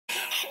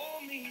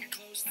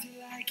close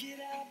till I get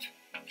up.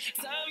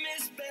 Time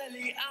is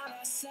barely on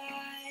our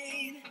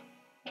side.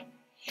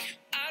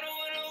 I don't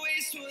wanna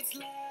waste what's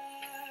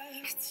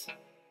left.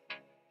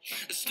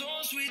 The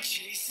storms we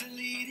chase are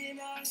leading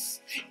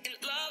us, and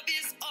love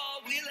is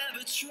all we'll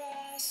ever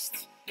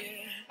trust. Yeah.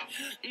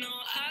 No,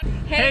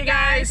 Hey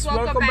guys,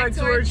 welcome back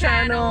to our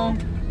channel.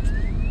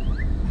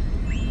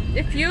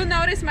 If you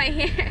notice my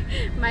hair,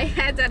 my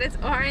head that it's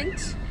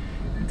orange,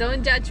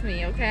 don't judge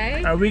me,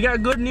 okay? We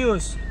got good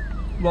news.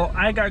 Well,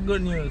 I got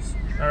good news.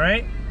 All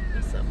right.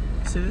 What's up?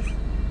 See this?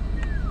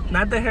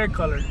 Not the hair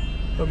color,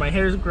 but my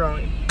hair is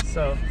growing.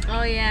 So.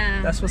 Oh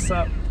yeah. That's what's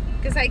up.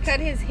 Cause I cut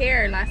his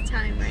hair last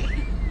time, right?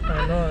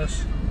 I know.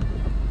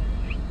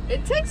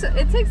 It takes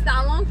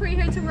that long for your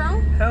hair to grow?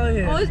 Hell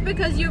yeah. Oh, it's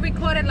because you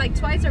recorded like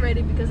twice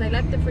already because I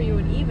left it for you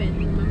in even,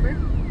 remember?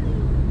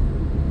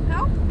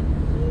 How?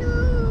 No.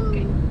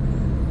 Okay.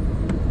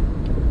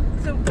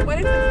 So what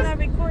if it's not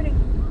recording?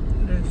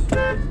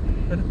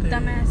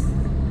 Dumbass.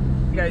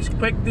 Guys,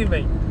 quick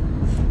debate.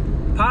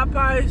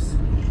 Popeyes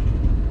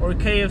or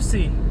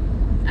KFC?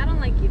 I don't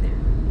like either.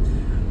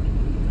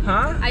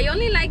 Huh? I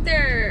only like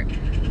their,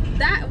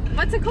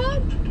 what's it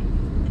called?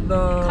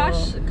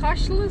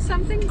 Kosh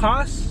something?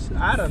 Kosh?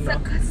 I don't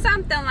know.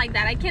 Something like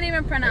that. I can't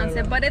even pronounce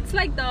it, but it's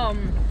like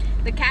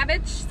the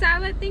cabbage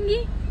salad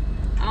thingy.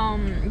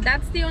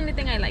 That's the only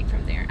thing I like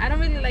from there. I don't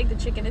really like the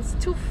chicken. It's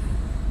too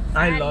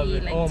fatty, I love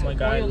it. like, oh my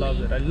god, oily. I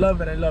love it. I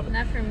love it. I love it.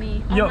 Not for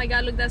me. Yo. Oh my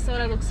god, look, that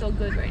soda looks so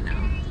good right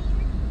now.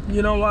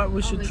 You know what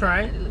we should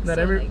try? God, that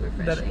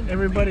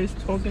everybody's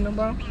talking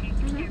about?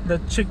 The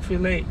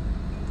Chick-fil-A.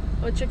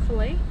 Oh,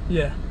 Chick-fil-A?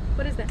 Yeah.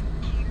 What is that?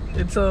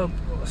 It's a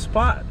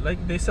spot.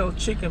 Like they sell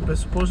chicken, but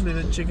supposedly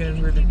the chicken is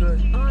really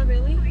good. Oh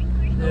really?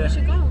 No, Yeah. we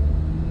should go.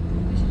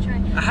 We should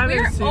try.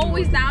 We're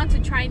always down to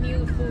try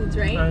new foods,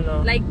 right? I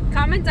know. Like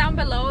comment down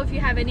below if you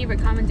have any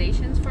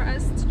recommendations for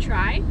us to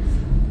try.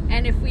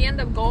 And if we end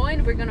up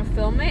going, we're gonna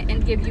film it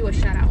and give you a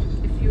shout out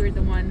if you were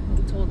the one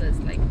who told us,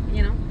 like,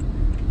 you know,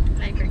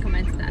 like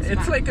recommended that spot.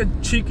 It's like a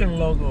chicken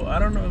logo. I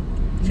don't know.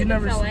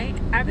 Chick-fil-A?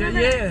 I've never.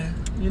 Yeah.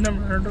 You never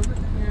heard of it?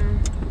 Yeah.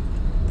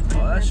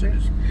 Oh, that shit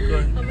is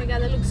good. Oh my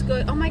god, that looks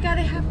good. Oh my god,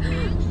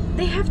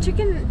 they have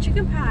chicken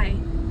pie.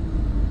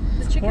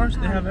 The chicken of course,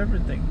 pie. they have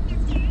everything.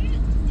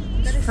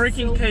 That It's is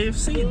freaking so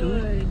KFC,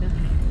 good. dude.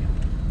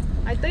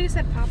 I thought you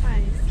said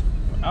Popeyes.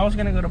 I was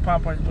gonna go to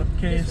Popeyes, but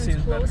This KFC one's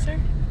is closer?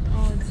 better.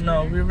 Oh, it's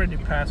No, better. we already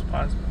passed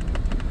Popeyes.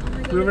 Oh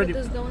my god, look at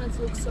those donuts,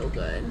 look so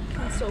good.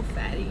 It's so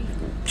fatty.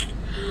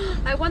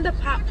 I want the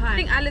pot pie. I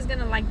think Ali's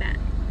gonna like that.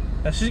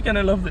 She's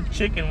gonna love the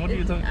chicken. What are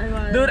you talking?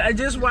 Dude, I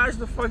just washed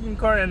the fucking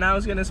car and now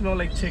it's gonna smell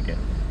like chicken.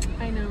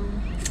 I know.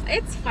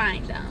 It's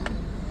fine though.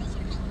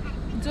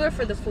 Do it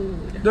for the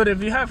food. Dude,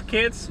 if you have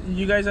kids,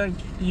 you guys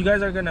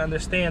are gonna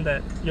understand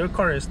that your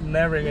car is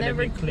never gonna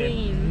be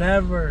clean.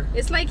 Never.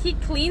 It's like he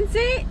cleans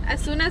it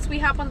as soon as we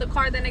hop on the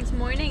car the next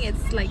morning.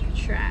 It's like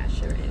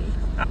trash already.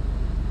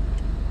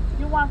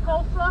 You want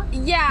coleslaw?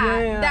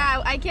 Yeah,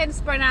 that I can't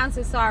pronounce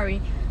it.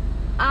 Sorry.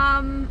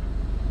 And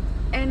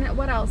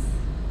what else?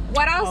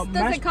 What else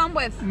does it come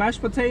with?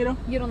 Mashed potato.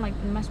 You don't like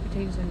mashed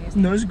potatoes or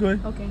anything? No, it's good.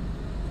 Okay.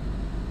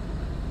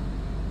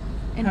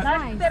 And Mashed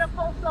fries. potato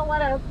coleslaw,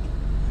 what else?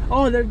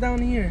 Oh, they're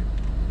down here.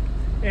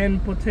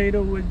 And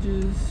potato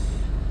wedges.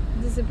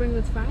 Does it bring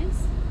with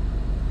fries?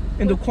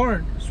 And the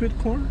corn, sweet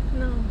corn.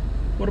 No.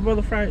 What about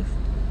the fries?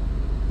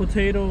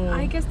 Potato.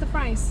 I guess the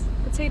fries.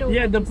 Potato.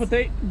 Yeah,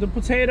 wedges. the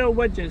potato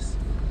wedges.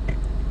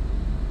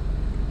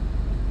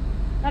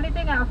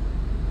 Anything else?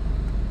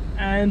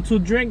 And to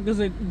drink, does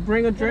it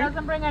bring a drink? It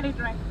doesn't bring any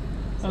drink.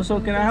 Oh,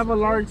 so can I have a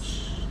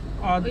large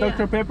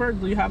Dr. Pepper?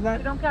 Do you have We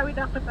that? don't carry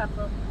Dr.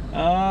 Pepper.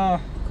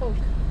 Coke.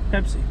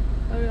 Pepsi.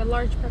 Or a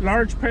large Pepsi.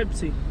 Large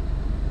Pepsi.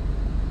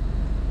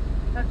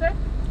 That's it?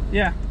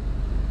 Yeah.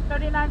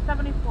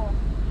 $39.74.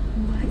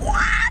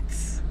 What?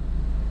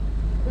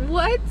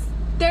 What?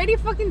 $30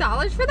 fucking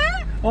for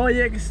that? Oh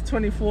yeah, it's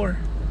 24.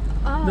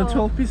 Oh. The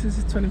 12 pieces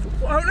is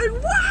 24. I'm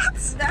like, what?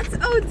 That's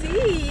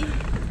OD.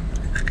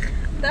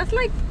 That's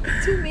like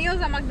 2 meals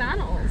at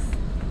McDonald's.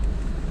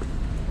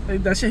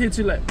 Like that shit hits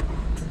you like.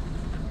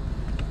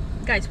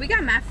 Guys, we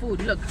got mad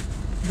food. Look.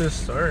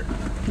 Dessert.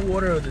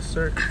 Water or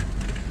dessert.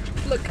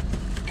 Look.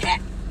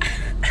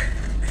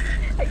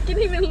 I can't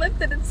even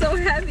lift it. It's so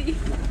heavy.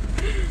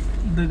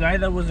 The guy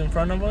that was in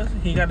front of us,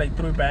 he got like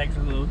 3 bags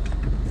of those.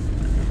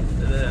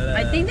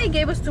 I think they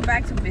gave us 2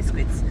 bags of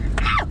biscuits.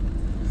 Ow!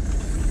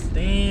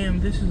 Damn,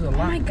 this is a lot.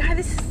 Oh my god,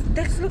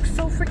 this looks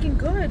so freaking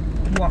good.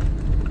 What?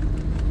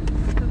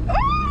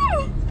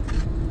 Oh!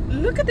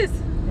 Look at this.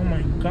 Oh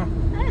my god.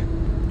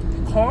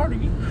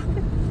 Cardi.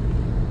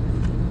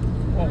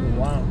 Oh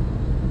wow.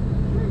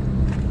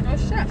 Oh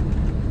shit.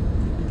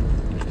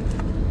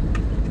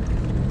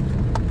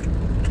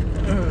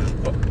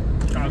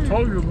 I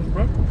told you,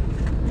 bro.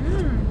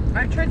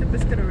 I tried the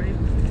biscuit already.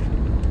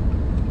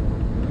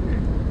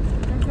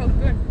 That feels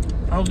good.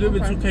 I'll give it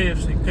to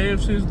KFC.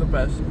 KFC is the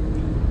best.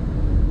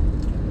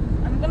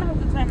 I'm gonna have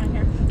the time in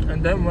here.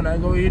 And then when I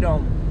go eat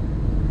at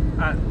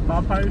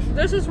Popeyes.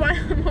 This is why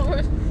I'm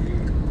always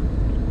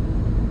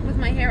with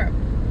my hair up.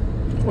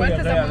 1,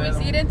 because I'm always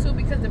eating. 2,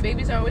 because the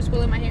babies are always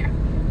pulling my hair.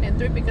 And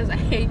 3, because I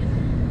hate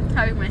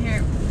having my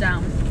hair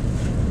down.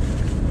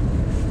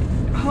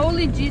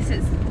 Holy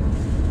Jesus.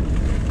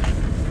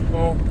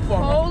 Oh,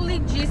 holy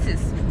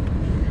Jesus.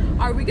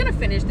 Are we gonna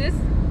finish this?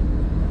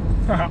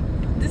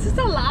 This is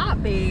a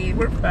lot, babe.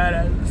 We're fat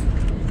asses.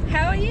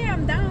 Hell yeah,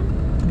 I'm down.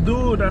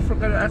 Dude, I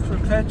forgot to ask for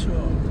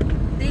ketchup.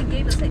 They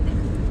gave us, I think.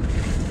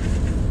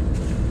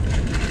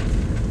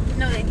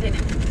 No, they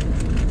didn't.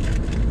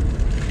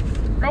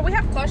 Oh, we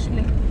have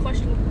Koshli.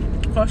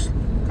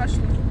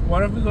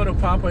 What if we go to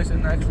Popeyes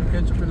and ask for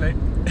ketchup and like,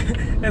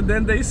 and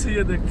then they see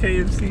you at the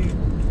KFC?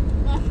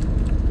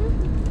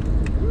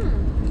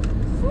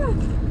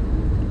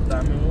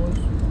 Dame vos.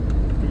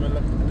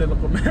 Te lo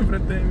comes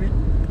enfrente de mí.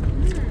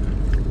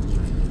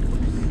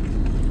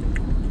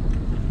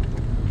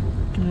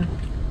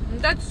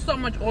 That's so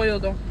much oil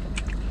though.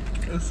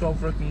 It's so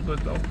freaking good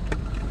though.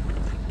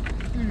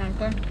 Oh my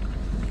god.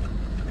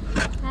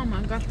 Oh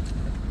my god.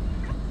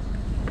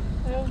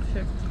 Oh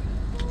shit.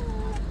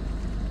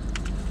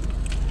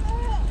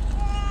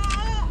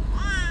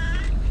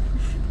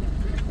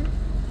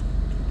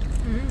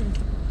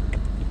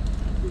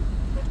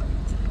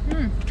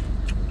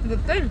 The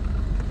thing.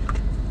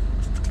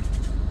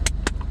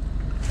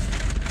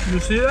 You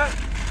see that?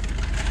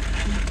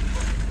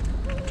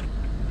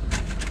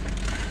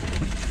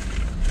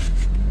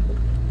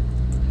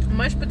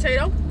 Mashed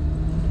potato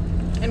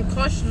and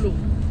koshlu,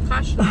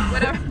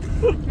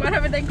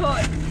 whatever they call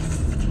it.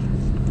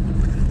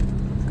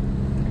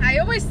 I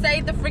always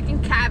say the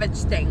freaking cabbage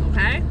thing,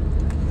 okay?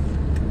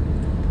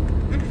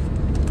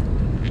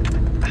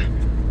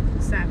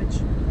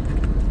 Savage.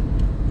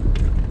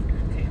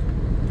 Okay.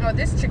 Oh,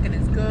 this chicken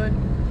is good.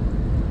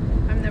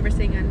 I'm never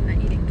saying I'm not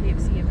eating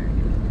KFC ever again.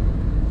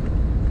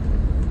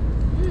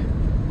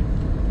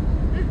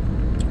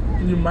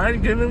 You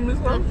mind giving me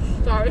some?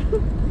 Oh, sorry.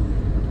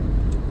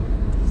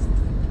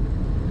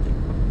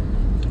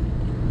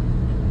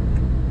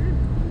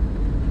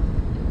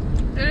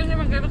 They didn't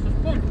even give us a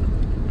spoon.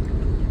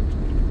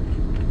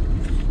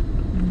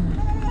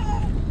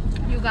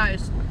 You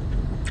guys,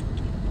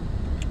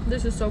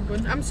 this is so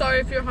good. I'm sorry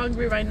if you're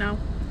hungry right now,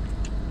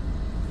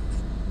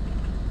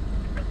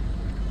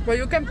 but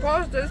you can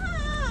pause this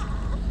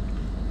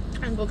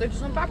and go get you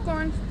some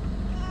popcorn.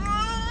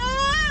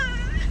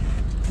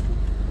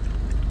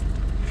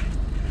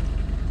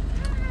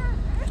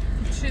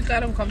 She's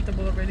that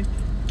uncomfortable already.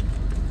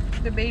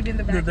 The baby in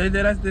the back. The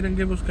day that didn't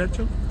give us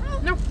ketchup?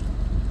 No.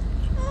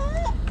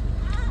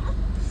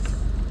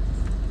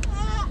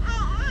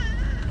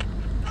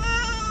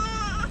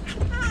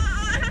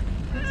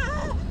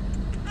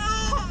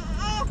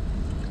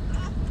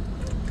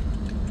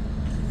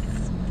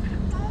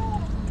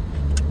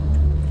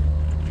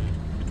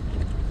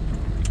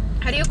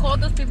 How do you call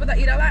those people that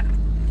eat a lot?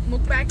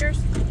 Mukbangers?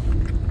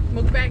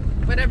 Mukbang?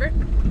 Whatever?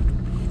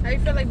 I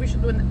feel like we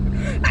should do it.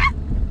 Ah!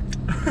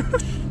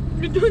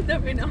 We're doing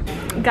that right now.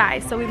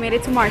 Guys, so we made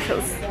it to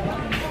Marshall's.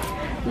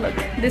 Look,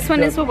 this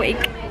one is awake.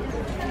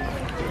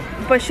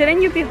 But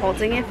shouldn't you be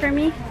holding it for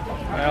me?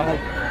 Well,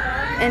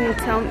 And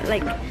tell me,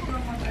 like...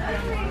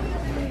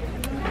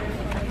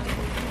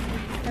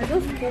 Are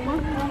those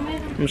Puma?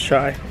 I'm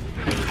shy.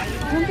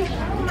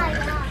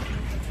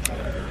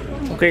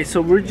 Okay,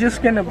 so we're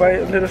just gonna buy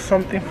a little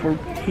something for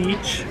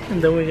Peach,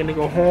 and then we're gonna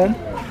go home.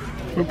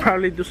 We'll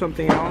probably do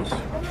something else,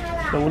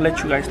 so we'll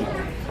let you guys know.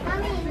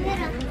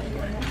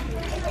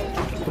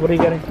 So what are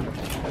you getting?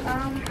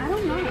 I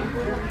don't know.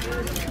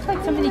 There's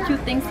like so many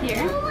cute things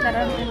here that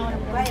I don't know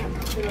what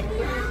to wear.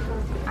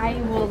 I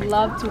would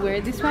love to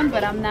wear this one,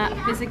 but I'm not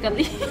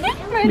physically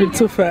ready. You're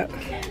too fat.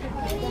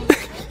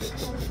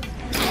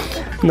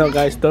 No,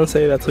 guys, don't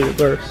say that to your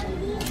girls.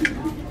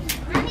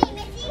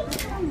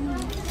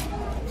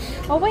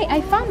 Oh wait,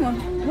 I found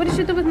one. What did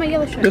you do with my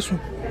yellow shirt? This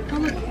one. Oh,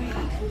 look.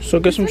 So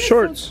get some This one is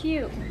shorts. So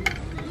cute.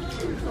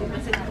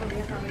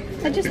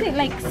 I just need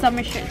like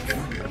summer shirts.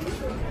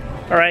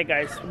 Alright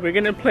guys, we're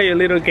gonna play a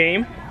little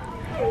game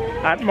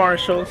at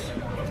Marshall's.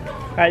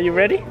 Are you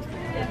ready?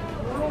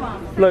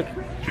 Look.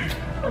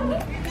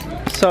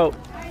 So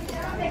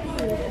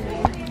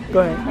go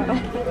ahead.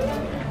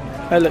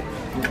 Hey, look.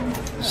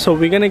 So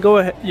we're gonna go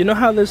ahead. You know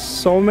how there's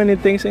so many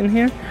things in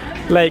here?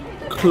 Like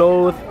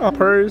clothes,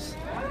 purse,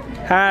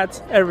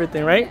 hats,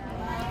 everything, right?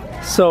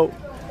 So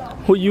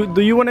do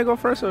you wanna go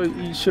first or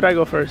should I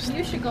go first?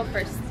 You should go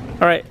first.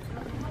 Alright.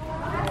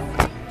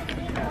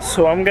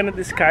 So I'm gonna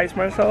disguise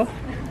myself.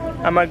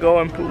 I'm gonna go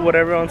and put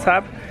whatever on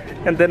top,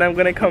 and then I'm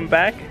gonna come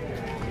back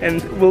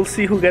and we'll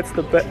see who gets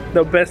the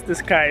best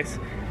disguise.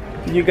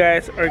 You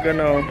guys are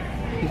gonna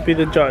be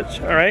the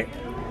judge, alright?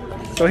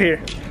 So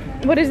here.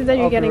 What is it that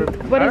you're getting?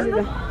 What is it?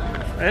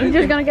 You're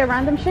just gonna get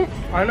random shit?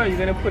 I know, you're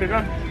gonna put it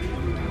on.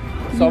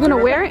 So You're gonna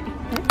wear it?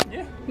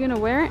 Yeah. You're gonna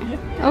wear it?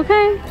 Yeah.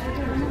 Okay.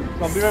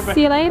 I'll be right back.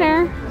 See you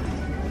later.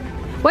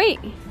 Wait,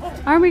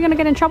 aren't we gonna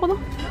get in trouble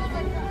though?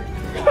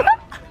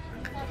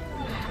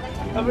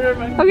 I'll be right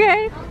back.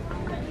 Okay.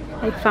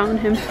 I found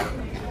him.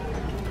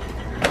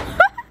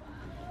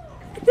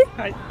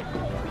 Hi.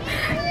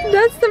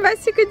 That's the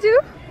best you could do?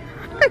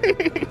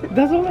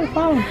 That's all I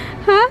found.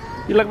 Huh?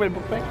 You like my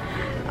book bag?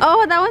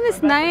 Oh, that one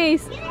is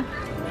nice.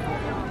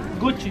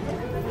 Gucci.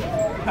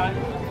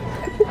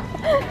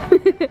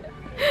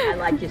 I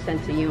like your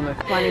sense of humor.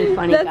 Funny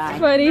That's guy.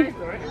 funny.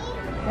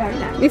 Very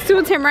nice. You still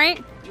with him,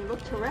 right? You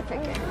look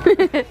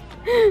terrific.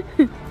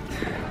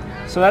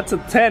 So that's a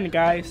 10,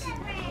 guys.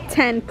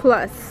 10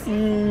 plus. It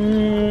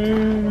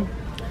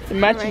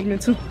matches Alright. me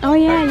too. Oh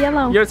yeah,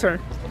 yellow. Your turn.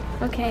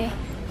 Okay.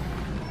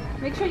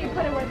 Make sure you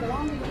put it where it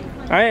belongs.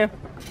 I am.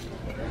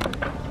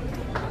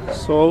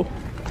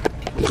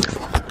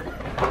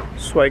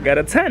 So I got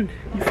a 10.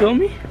 You feel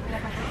me?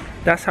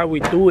 That's how we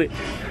do it.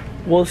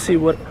 We'll see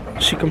what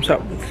she comes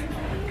up with.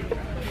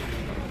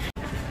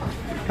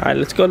 Alright,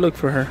 let's go look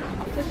for her.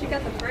 So she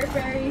got the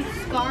Burberry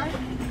scarf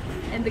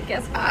and the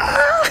guest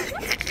box.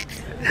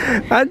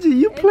 Angie,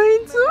 you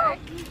playing too?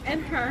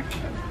 And her.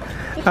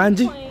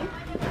 Angie,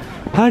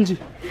 Angie,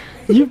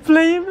 you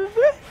playing with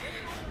me?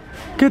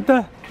 Get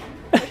that.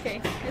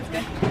 Okay, it's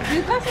good.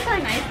 These glasses are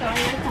nice though. I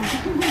like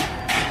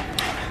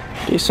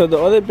them. Okay, so the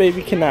other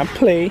baby cannot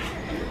play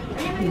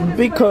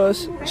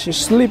because she's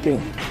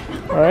sleeping.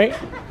 Alright?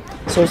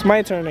 So it's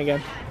my turn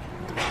again.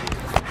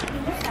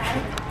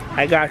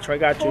 I got you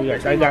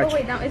guys. I got you.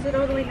 Wait, now is it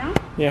all the way down?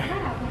 Yeah.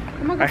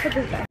 I'm gonna go put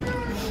this back.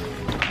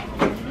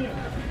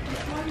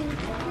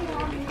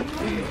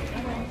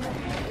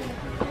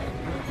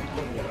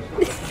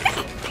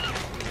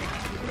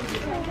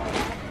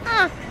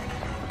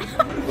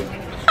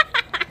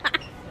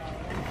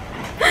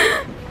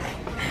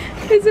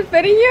 Is it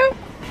fitting you?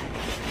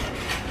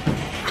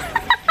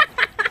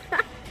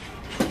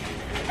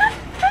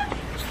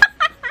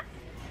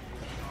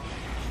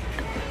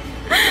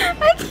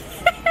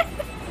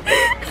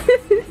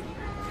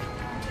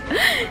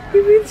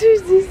 You can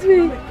choose this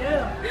way.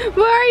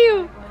 Where are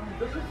you?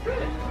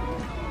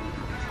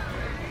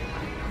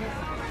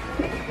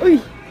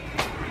 Uy.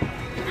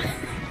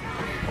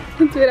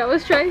 That's what I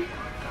was trying.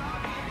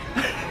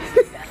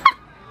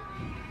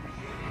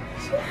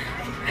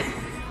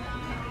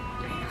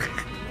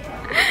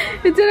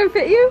 It didn't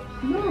fit you?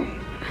 No.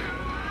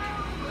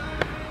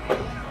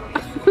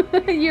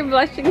 You're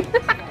blushing.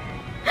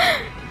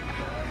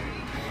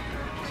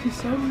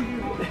 She's so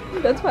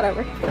weird. That's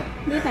whatever.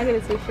 You're not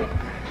gonna see shit.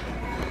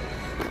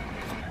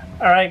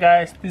 Alright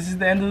guys, this is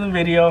the end of the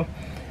video.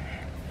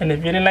 And if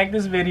you didn't like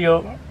this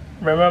video,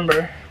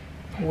 remember,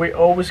 we're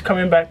always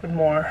coming back with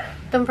more.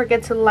 Don't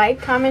forget to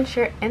like, comment,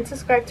 share, and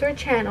subscribe to our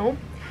channel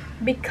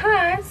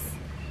because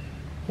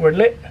We're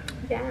lit.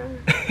 yeah,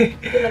 you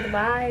know the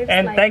vibes.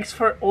 And like, thanks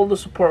for all the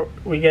support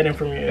we're getting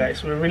from you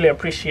guys. We really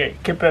appreciate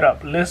it. Keep it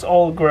up. Let's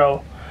all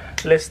grow.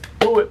 Let's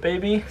do it,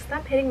 baby.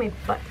 stop hitting my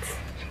butt.